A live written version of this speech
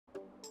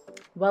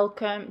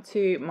Welcome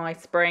to my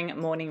spring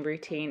morning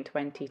routine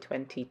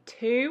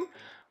 2022.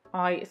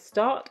 I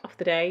start off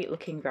the day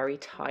looking very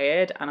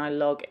tired and I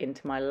log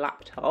into my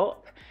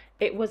laptop.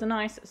 It was a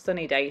nice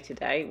sunny day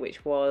today,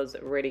 which was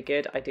really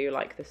good. I do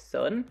like the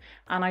sun.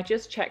 And I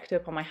just checked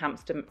up on my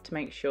hamster to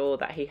make sure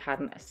that he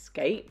hadn't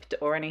escaped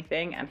or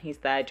anything, and he's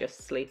there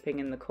just sleeping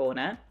in the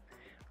corner.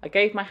 I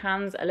gave my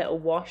hands a little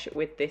wash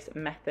with this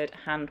Method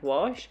hand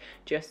wash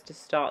just to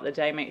start the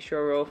day, make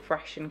sure we're all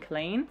fresh and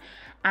clean.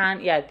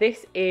 And yeah,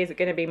 this is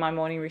going to be my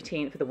morning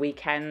routine for the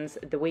weekends.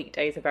 The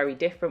weekdays are very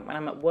different. When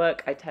I'm at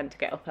work, I tend to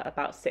get up at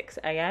about 6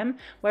 a.m,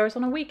 whereas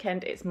on a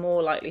weekend, it's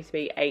more likely to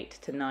be 8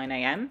 to 9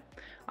 a.m.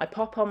 I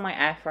pop on my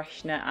air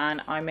freshener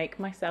and I make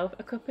myself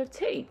a cup of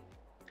tea.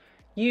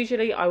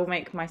 Usually I will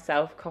make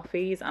myself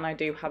coffees, and I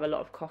do have a lot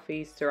of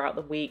coffees throughout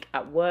the week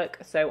at work,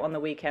 so on the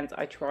weekends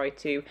I try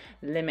to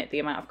limit the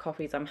amount of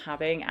coffees I'm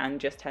having and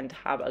just tend to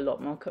have a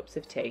lot more cups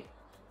of tea.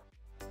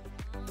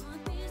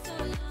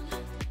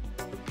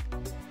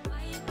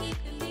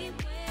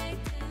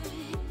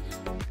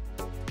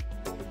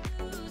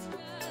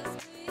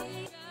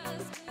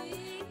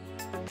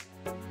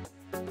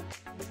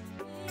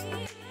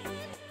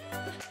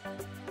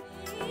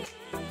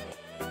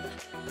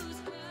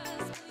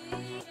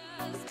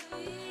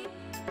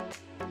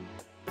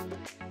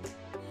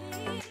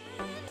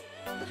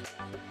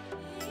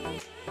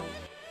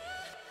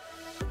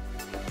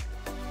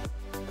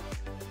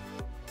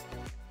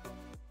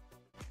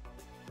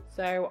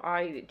 So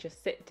I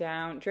just sit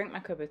down, drink my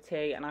cup of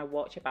tea, and I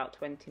watch about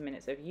 20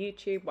 minutes of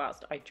YouTube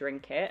whilst I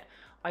drink it.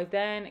 I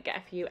then get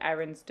a few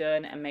errands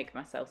done and make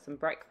myself some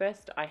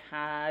breakfast. I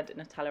had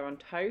Nutella on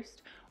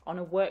toast. On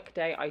a work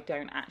day, I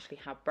don't actually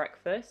have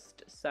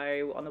breakfast,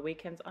 so on the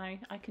weekends I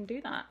can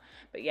do that.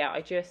 But yeah, I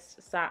just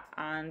sat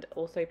and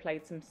also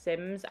played some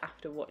Sims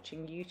after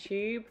watching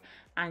YouTube.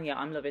 And yeah,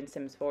 I'm loving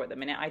Sims 4 at the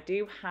minute. I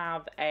do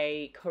have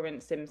a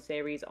current Sims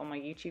series on my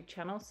YouTube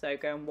channel, so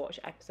go and watch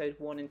episode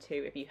 1 and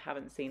 2 if you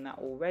haven't seen that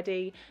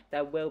already.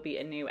 There will be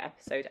a new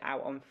episode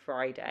out on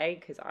Friday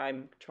because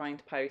I'm trying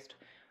to post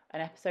an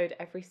episode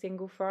every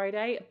single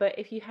Friday. But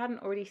if you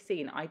hadn't already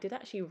seen, I did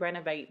actually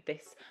renovate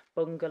this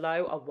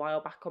bungalow a while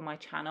back on my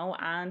channel,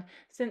 and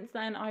since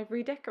then I've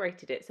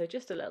redecorated it. So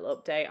just a little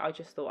update. I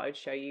just thought I would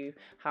show you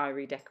how I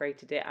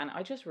redecorated it, and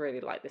I just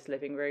really like this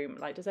living room.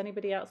 Like, does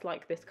anybody else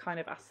like this kind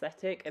of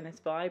aesthetic and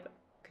this vibe?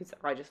 Because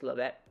I just love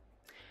it.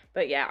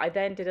 But yeah, I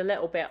then did a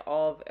little bit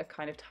of a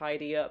kind of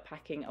tidy up,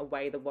 packing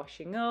away the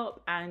washing up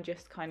and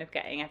just kind of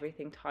getting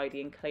everything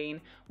tidy and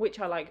clean, which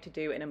I like to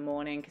do in a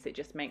morning because it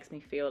just makes me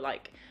feel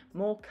like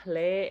more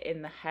clear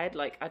in the head.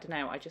 Like, I don't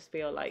know, I just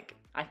feel like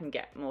I can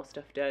get more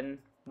stuff done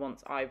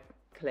once I've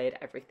cleared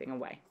everything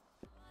away.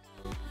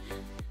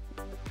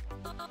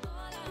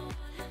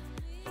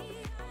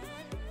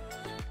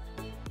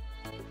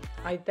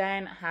 I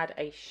then had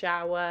a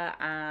shower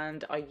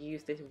and I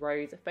used this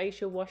rose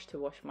facial wash to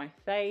wash my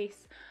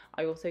face.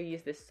 I also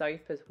used this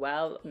soap as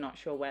well, I'm not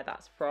sure where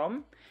that's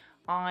from.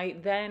 I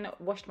then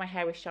washed my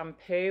hair with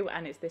shampoo,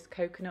 and it's this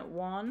coconut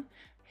one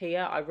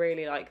here. I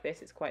really like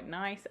this, it's quite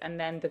nice. And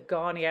then the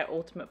Garnier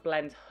Ultimate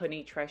Blends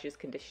Honey Treasures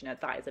conditioner,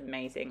 that is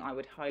amazing. I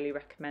would highly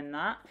recommend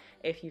that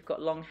if you've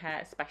got long hair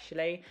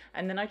especially.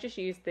 And then I just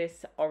used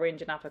this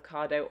orange and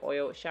avocado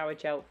oil shower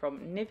gel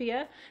from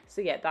Nivea. So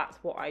yeah, that's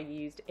what I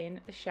used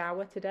in the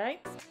shower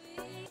today.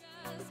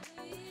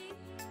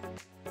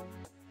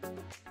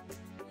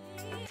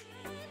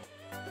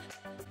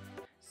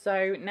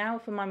 So now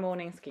for my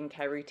morning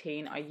skincare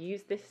routine, I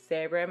use this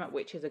serum,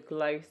 which is a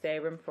glow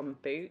serum from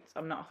Boots.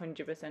 I'm not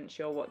 100%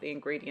 sure what the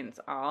ingredients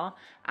are,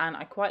 and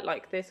I quite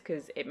like this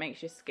because it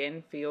makes your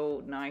skin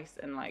feel nice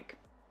and like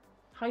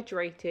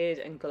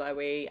hydrated and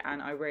glowy,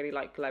 and I really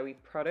like glowy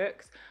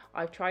products.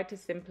 I've tried to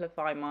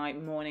simplify my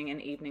morning and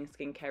evening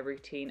skincare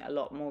routine a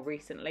lot more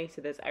recently,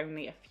 so there's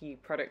only a few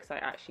products I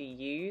actually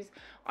use.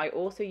 I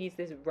also use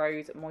this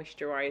rose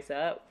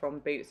moisturizer from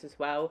Boots as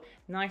well.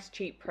 Nice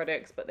cheap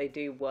products, but they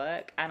do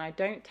work, and I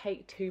don't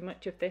take too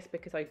much of this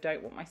because I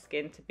don't want my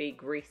skin to be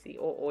greasy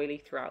or oily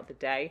throughout the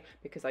day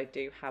because I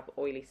do have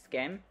oily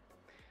skin.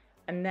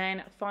 And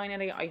then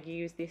finally I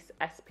use this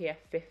SPF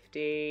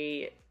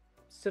 50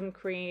 sun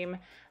cream,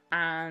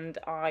 and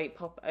I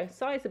pop a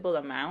sizable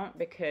amount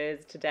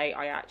because today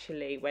I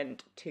actually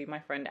went to my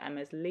friend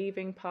Emma's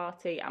leaving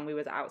party and we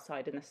was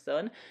outside in the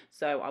sun,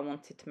 so I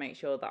wanted to make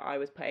sure that I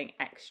was putting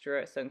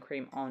extra sun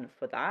cream on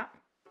for that.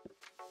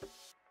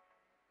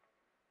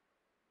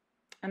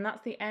 And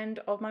that's the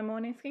end of my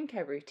morning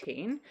skincare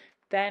routine.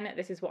 Then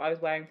this is what I was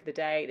wearing for the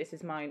day. This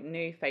is my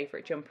new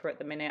favourite jumper at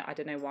the minute. I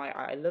don't know why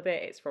I love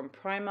it. It's from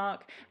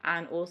Primark,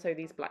 and also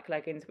these black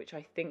leggings, which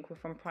I think were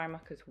from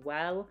Primark as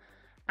well,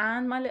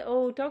 and my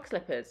little dog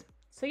slippers.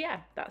 So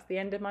yeah, that's the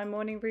end of my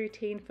morning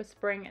routine for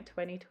spring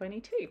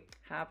 2022.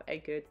 Have a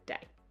good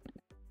day.